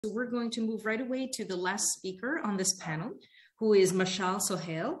So we're going to move right away to the last speaker on this panel, who is Mashaal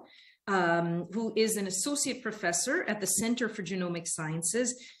Sohail, who is an associate professor at the Center for Genomic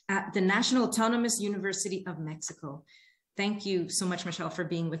Sciences at the National Autonomous University of Mexico. Thank you so much, Mashaal, for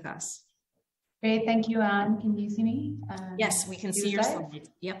being with us. Great, thank you, Anne. Can you see me? Yes, we can see your slide.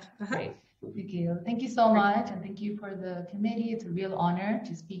 Yep. Great. Thank you so much, and thank you for the committee. It's a real honor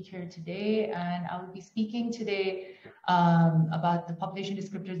to speak here today, and I will be speaking today about the population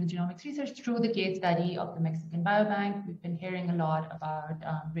descriptors in genomics research through the case study of the Mexican Biobank. We've been hearing a lot about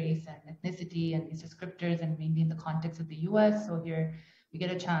race and ethnicity and these descriptors, and mainly in the context of the US. So here we get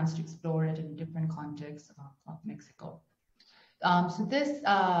a chance to explore it in a different context of Mexico. So this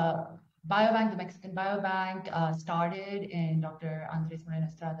Biobank, the Mexican Biobank, started in Dr. Andres Moreno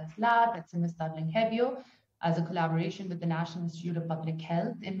Estrada's lab at Cimas-Darling-Hebio as a collaboration with the National Institute of Public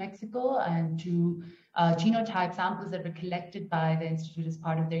Health in Mexico, and to genotype samples that were collected by the institute as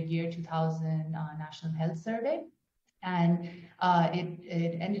part of their year 2000 National Health Survey. And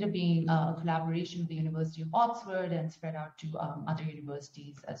it ended up being a collaboration with the University of Oxford and spread out to other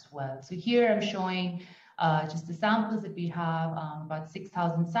universities as well. So here I'm showing just the samples that we have, about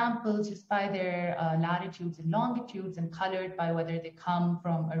 6,000 samples, just by their latitudes and longitudes, and colored by whether they come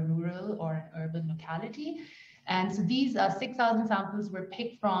from a rural or an urban locality. And so these 6,000 samples were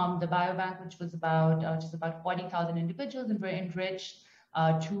picked from the biobank, which was about just about 40,000 individuals, and were enriched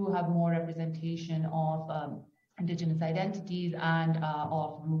to have more representation of indigenous identities and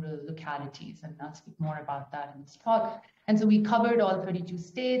of rural localities. And I'll speak more about that in this talk. And so we covered all 32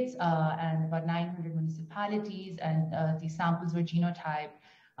 states and about 900 municipalities, and these samples were genotyped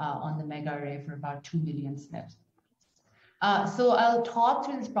on the mega array for about 2 billion SNPs. So I'll talk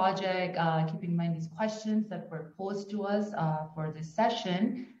through this project, keeping in mind these questions that were posed to us for this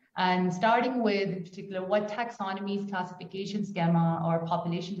session. And starting with, in particular, what taxonomies, classification schema, or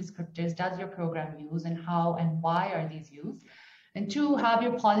population descriptors does your program use, and how and why are these used? And two, have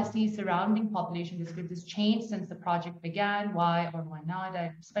your policies surrounding population descriptors changed since the project began? Why or why not?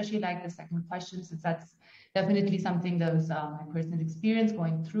 I especially like the second question, since that's definitely something that was my personal experience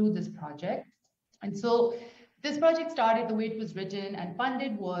going through this project. And so this project started, the way it was written and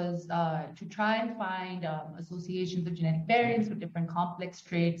funded was to try and find associations of genetic variants with different complex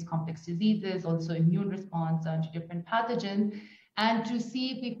traits, complex diseases, also immune response to different pathogens, and to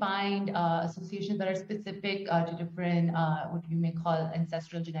see if we find associations that are specific to different, what you may call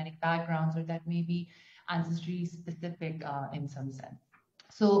ancestral genetic backgrounds, or that may be ancestry specific in some sense.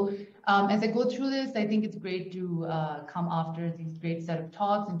 So as I go through this, I think it's great to come after these great set of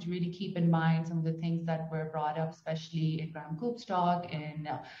talks and to really keep in mind some of the things that were brought up, especially in Graham Coop's talk and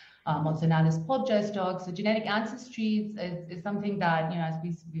also in Alice Popja's talk. So genetic ancestry is something that, as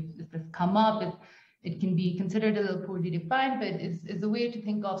we've come up, it can be considered a little poorly defined, but is a way to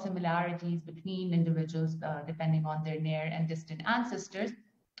think of similarities between individuals depending on their near and distant ancestors,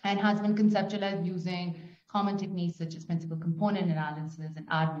 and has been conceptualized using common techniques such as principal component analysis and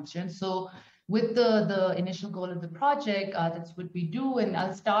admixture. And so with the initial goal of the project, that's what we do. And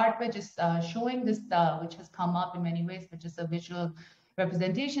I'll start by just showing this, which has come up in many ways, but just a visual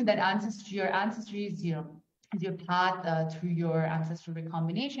representation that your ancestry is your path through your ancestral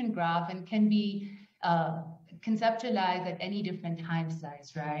recombination graph, and can be conceptualized at any different time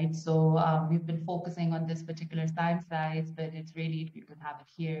slice, right? So we've been focusing on this particular time slice, but it's really, you can have it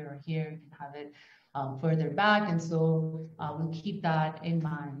here or here, you can have it further back. And so we'll keep that in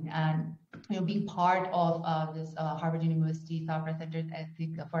mind. And being part of this Harvard University Southwest Center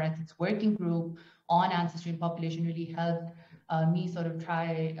for Ethics working group on ancestry and population really helped me sort of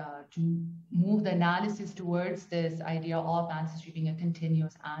try to move the analysis towards this idea of ancestry being a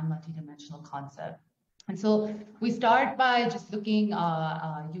continuous and multidimensional concept. And so we start by just looking,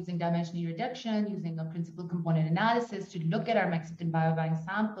 using dimensional reduction, using a principal component analysis to look at our Mexican biobank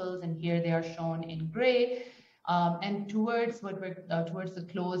samples, and here they are shown in gray. And towards towards the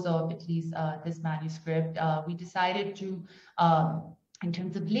close of at least this manuscript, we decided to, in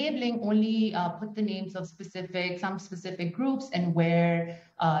terms of labeling, only put the names of some specific groups and where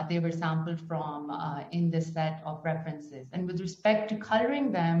they were sampled from in this set of references. And with respect to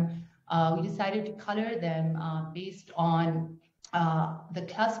coloring them, we decided to color them based on the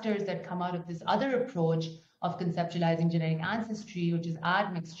clusters that come out of this other approach of conceptualizing genetic ancestry, which is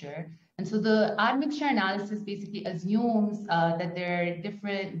admixture. And so the admixture analysis basically assumes that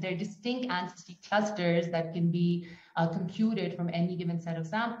they're distinct ancestry clusters that can be computed from any given set of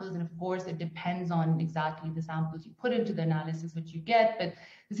samples. And of course, it depends on exactly the samples you put into the analysis, which you get. But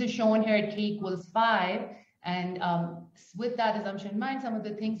this is shown here at k = 5. And with that assumption in mind, some of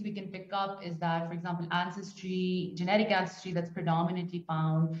the things we can pick up is that, for example, ancestry, genetic ancestry that's predominantly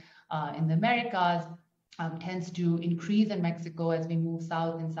found in the Americas tends to increase in Mexico as we move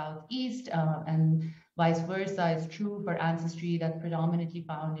south and southeast, and vice versa is true for ancestry that's predominantly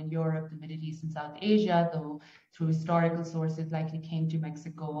found in Europe, the Middle East, and South Asia, though through historical sources likely came to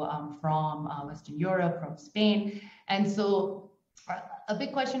Mexico from Western Europe, from Spain. And so a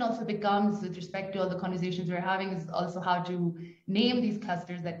big question also becomes, with respect to all the conversations we're having, is also how to name these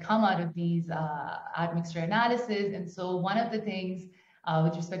clusters that come out of these admixture analysis. And so one of the things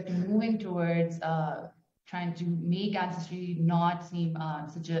with respect to moving towards trying to make ancestry not seem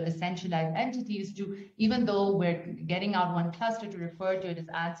such a essentialized entity is to, even though we're getting out one cluster, to refer to it as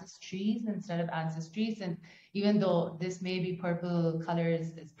ancestries instead of ancestries. And even though this may be purple color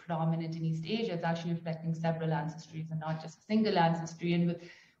is predominant in East Asia, it's actually reflecting several ancestries and not just a single ancestry. And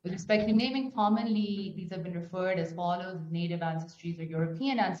with respect to naming, commonly these have been referred as follows: native ancestries or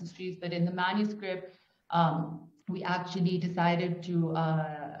European ancestries. But in the manuscript, we actually decided to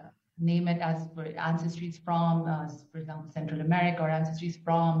name it as ancestries from, for example, Central America, or ancestries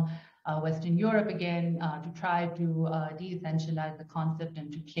from Western Europe, again, to try to de-essentialize the concept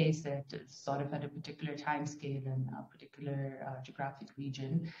and to place it sort of at a particular time scale in a particular geographic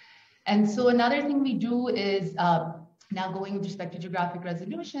region. And so another thing we do is now going with respect to geographic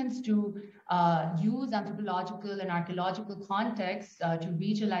resolutions to use anthropological and archaeological context to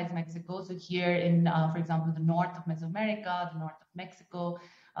regionalize Mexico. So here in, for example, the north of Mesoamerica, the north of Mexico,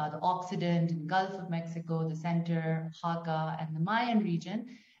 the Occident and Gulf of Mexico, the center, Oaxaca, and the Mayan region.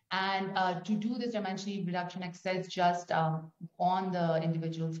 And to do this dimensional reduction exercise just on the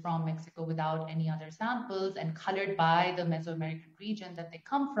individuals from Mexico without any other samples and colored by the Mesoamerican region that they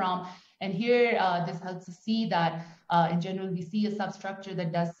come from. And here, this helps us see that in general, we see a substructure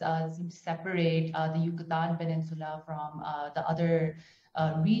that does seem to separate the Yucatan Peninsula from the other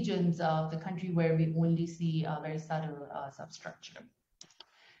regions of the country where we only see a very subtle substructure.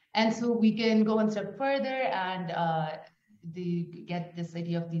 And so we can go one step further and get this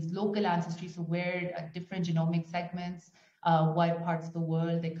idea of these local ancestries, so where different genomic segments, what parts of the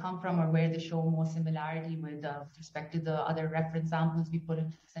world they come from, or where they show more similarity with respect to the other reference samples we put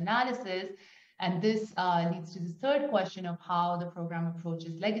into this analysis. And this leads to the third question of how the program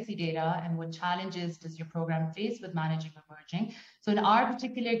approaches legacy data and what challenges does your program face with managing emerging. So in our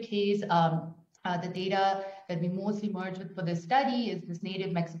particular case, the data that we mostly merged with for this study is this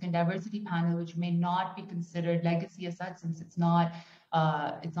native Mexican diversity panel, which may not be considered legacy as such, since it's not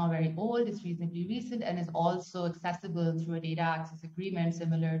very old, it's reasonably recent, and is also accessible through a data access agreement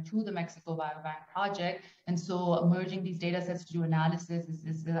similar to the Mexico Biobank project. And so merging these data sets to do analysis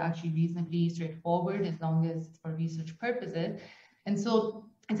is actually reasonably straightforward as long as it's for research purposes. And so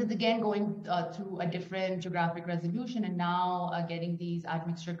it's again going through a different geographic resolution and now getting these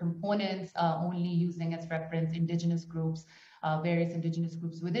admixture components only using as reference indigenous groups, various indigenous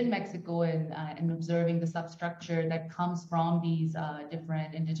groups within Mexico, and observing the substructure that comes from these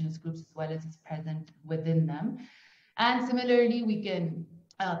different indigenous groups as well as is present within them. And similarly, we can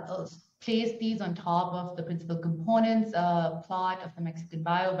place these on top of the principal components plot of the Mexican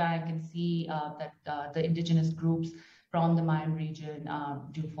Biobank and see that the indigenous groups from the Mayan region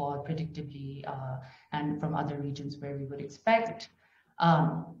do fall predictably and from other regions where we would expect.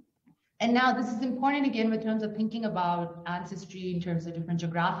 And now this is important again in terms of thinking about ancestry in terms of different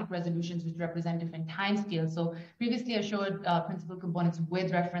geographic resolutions which represent different time scales. So previously I showed principal components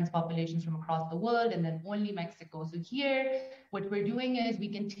with reference populations from across the world and then only Mexico. So here what we're doing is we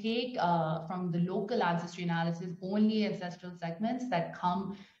can take from the local ancestry analysis only ancestral segments that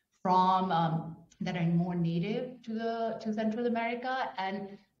come from that are more native to Central America,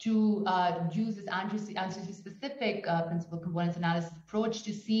 and to use this ancestry-specific principal components analysis approach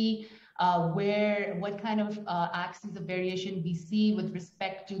to see what kind of axes of variation we see with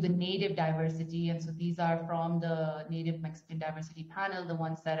respect to the native diversity. And so these are from the native Mexican diversity panel, the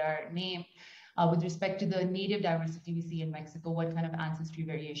ones that are named. With respect to the native diversity we see in Mexico, what kind of ancestry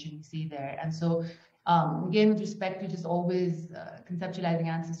variation we see there. And so again, with respect to just always conceptualizing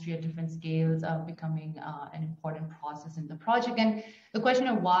ancestry at different scales, becoming an important process in the project. And the question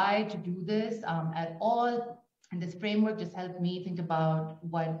of why to do this at all, and this framework just helped me think about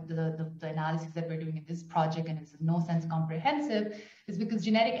what the analysis that we're doing in this project, and it's in no sense comprehensive, is because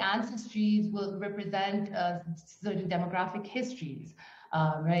genetic ancestries will represent certain demographic histories.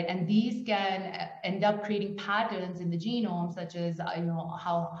 Right, and these can end up creating patterns in the genome, such as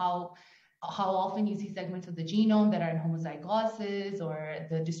how often you see segments of the genome that are in homozygosis, or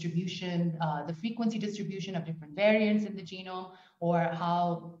the distribution, the frequency distribution of different variants in the genome, or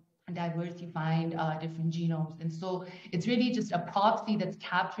how diverse you find different genomes. And so it's really just a proxy that's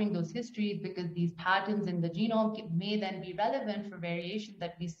capturing those histories, because these patterns in the genome may then be relevant for variation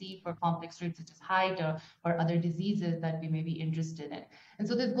that we see for complex traits such as height or other diseases that we may be interested in. And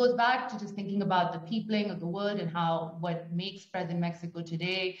so this goes back to just thinking about the peopling of the world and how what makes present Mexico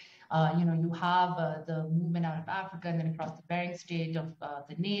today. You have the movement out of Africa and then across the Bering Strait of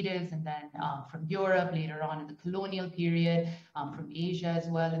the natives, and then from Europe later on in the colonial period, from Asia as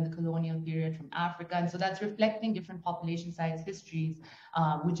well in the colonial period, from Africa. And so that's reflecting different population size histories,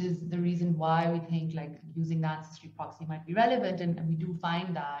 which is the reason why we think like using the ancestry proxy might be relevant. And we do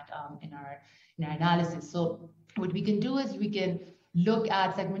find that in our analysis. So what we can do is we can look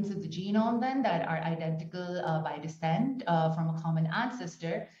at segments of the genome then that are identical by descent from a common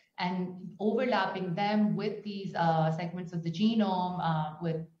ancestor, and overlapping them with these segments of the genome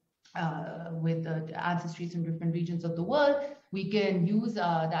with the ancestries from different regions of the world. We can use the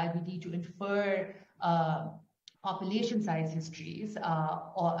IBD to infer population size histories,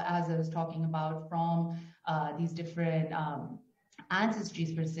 or as I was talking about, from these different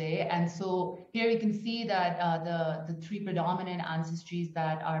ancestries per se. And so here we can see that the three predominant ancestries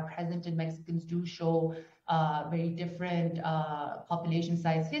that are present in Mexicans do show very different population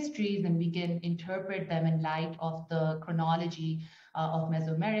size histories, and we can interpret them in light of the chronology of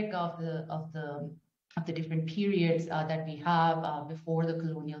Mesoamerica, of the different periods that we have before the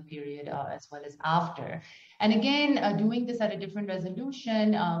colonial period as well as after. And again, doing this at a different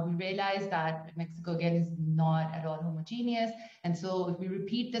resolution, we realize that Mexico again is not at all homogeneous. And so if we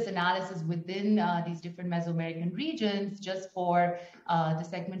repeat this analysis within these different Mesoamerican regions, just for the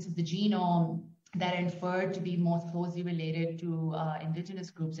segments of the genome that are inferred to be most closely related to indigenous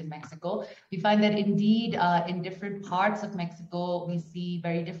groups in Mexico, we find that indeed in different parts of Mexico, we see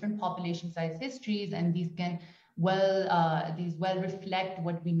very different population size histories, and these can well reflect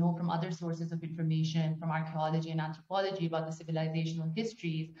what we know from other sources of information from archaeology and anthropology about the civilizational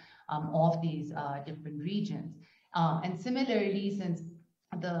histories of these different regions. And similarly, since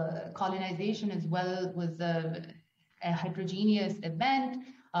the colonization as well was a heterogeneous event,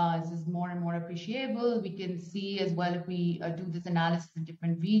 this is more and more appreciable. We can see as well, if we do this analysis in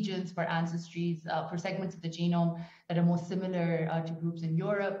different regions for ancestries, for segments of the genome that are most similar to groups in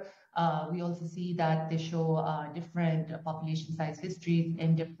Europe, we also see that they show different population size histories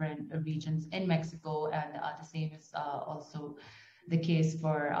in different regions in Mexico, and the same is also the case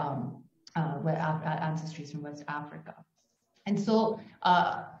for ancestries from West Africa. And so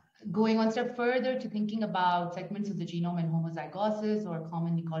going one step further to thinking about segments of the genome and homozygosis, or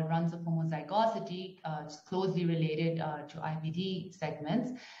commonly called runs of homozygosity, closely related to IBD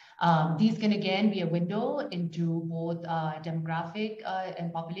segments. These can again be a window into both demographic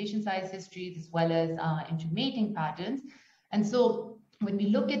and population size histories, as well as into mating patterns. And so when we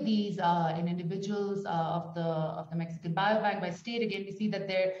look at these in individuals of the Mexican Biobank by state, again, we see that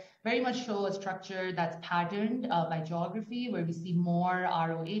they're very much show a structure that's patterned by geography, where we see more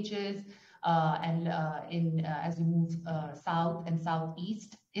ROHs and as we move south and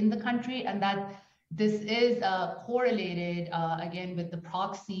southeast in the country, and that this is correlated again with the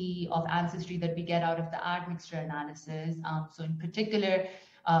proxy of ancestry that we get out of the admixture analysis. So in particular,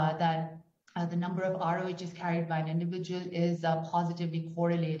 that the number of ROHs carried by an individual is positively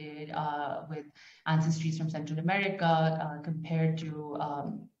correlated with ancestries from Central America compared to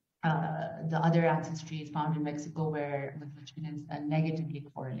the other ancestries found in Mexico, with which it is negatively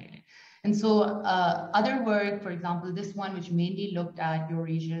correlated. And so other work, for example, this one, which mainly looked at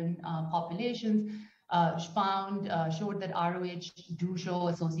Eurasian populations, showed that ROH do show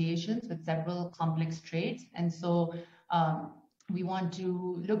associations with several complex traits. And so we want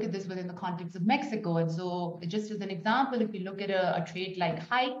to look at this within the context of Mexico. And so just as an example, if we look at a trait like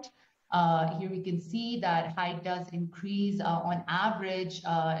height, here we can see that height does increase on average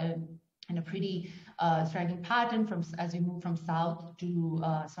in a pretty striking pattern as we move from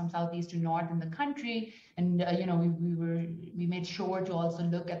southeast to north in the country. And we made sure to also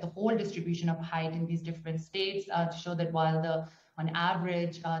look at the whole distribution of height in these different states to show that while on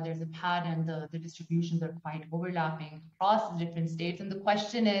average there's a pattern, the distributions are quite overlapping across the different states. And the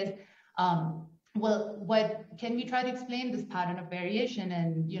question is, well, what can we try to explain this pattern of variation,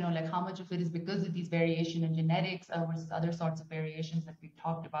 and like how much of it is because of these variation in genetics versus other sorts of variations that we've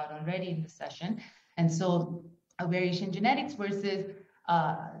talked about already in this session. And so a variation in genetics versus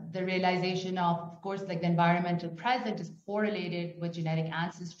the realization of course, like the environmental present is correlated with genetic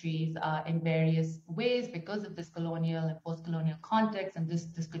ancestries in various ways because of this colonial and post-colonial context. And this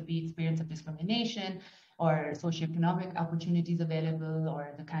could be experience of discrimination, or socioeconomic opportunities available,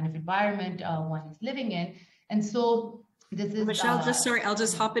 or the kind of environment one is living in. And so This is Mashaal, I'll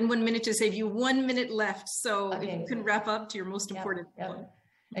just hop in 1 minute to save you 1 minute left. So okay. If you can wrap up to your most important point.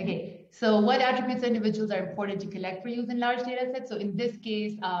 Okay, so what attributes or individuals are important to collect for use in large data sets? So in this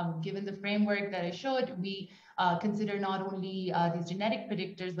case, given the framework that I showed, we consider not only these genetic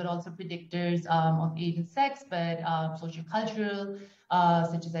predictors, but also predictors of age and sex, but sociocultural,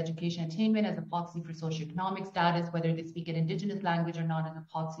 such as education attainment as a proxy for socioeconomic status, whether they speak an indigenous language or not as a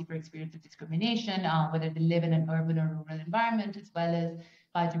proxy for experience of discrimination, whether they live in an urban or rural environment, as well as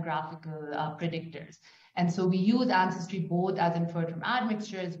biogeographical predictors. And so we use ancestry both as inferred from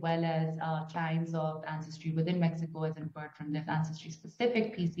admixture as well as kinds of ancestry within Mexico as inferred from this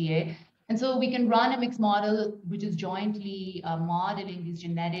ancestry-specific PCA. And so we can run a mixed model, which is jointly modeling these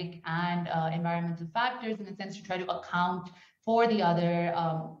genetic and environmental factors in a sense to try to account for the other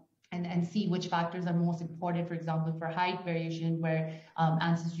and see which factors are most important, for example, for height variation, where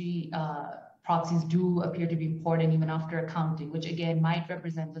ancestry proxies do appear to be important even after accounting, which again might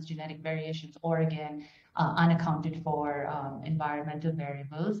represent those genetic variations or again unaccounted for environmental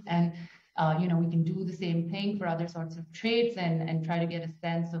variables. And you know, we can do the same thing for other sorts of traits and try to get a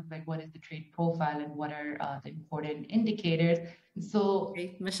sense of like what is the trait profile and what are the important indicators. So,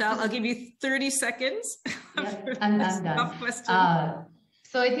 okay, Mashaal, I'll give you 30 seconds. Yeah, I'm done. Tough question.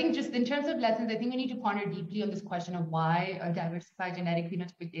 So I think just in terms of lessons, I think we need to ponder deeply on this question of why a diversified genetic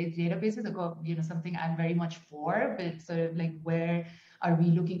phenotypic databases are, you know, something I'm very much for, but sort of like where are we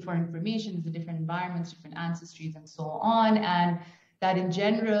looking for information in the different environments, different ancestries, and so on. And that in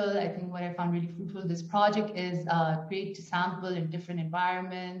general, I think what I found really fruitful in this project is great to sample in different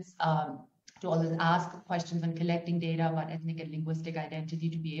environments, to always ask questions on collecting data about ethnic and linguistic identity,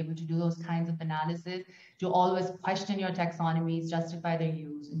 to be able to do those kinds of analysis, to always question your taxonomies, justify their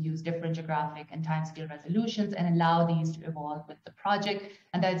use, and use different geographic and timescale resolutions, and allow these to evolve with the project.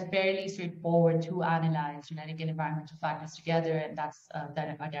 And that's fairly straightforward to analyze genetic and environmental factors together, and that's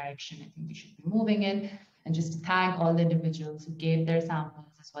that a direction I think we should be moving in. And just to thank all the individuals who gave their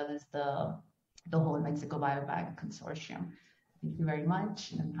samples, as well as the whole Mexico Biobank Consortium. Thank you very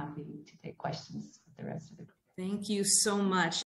much, and I'm happy to take questions with the rest of the group. Thank you so much.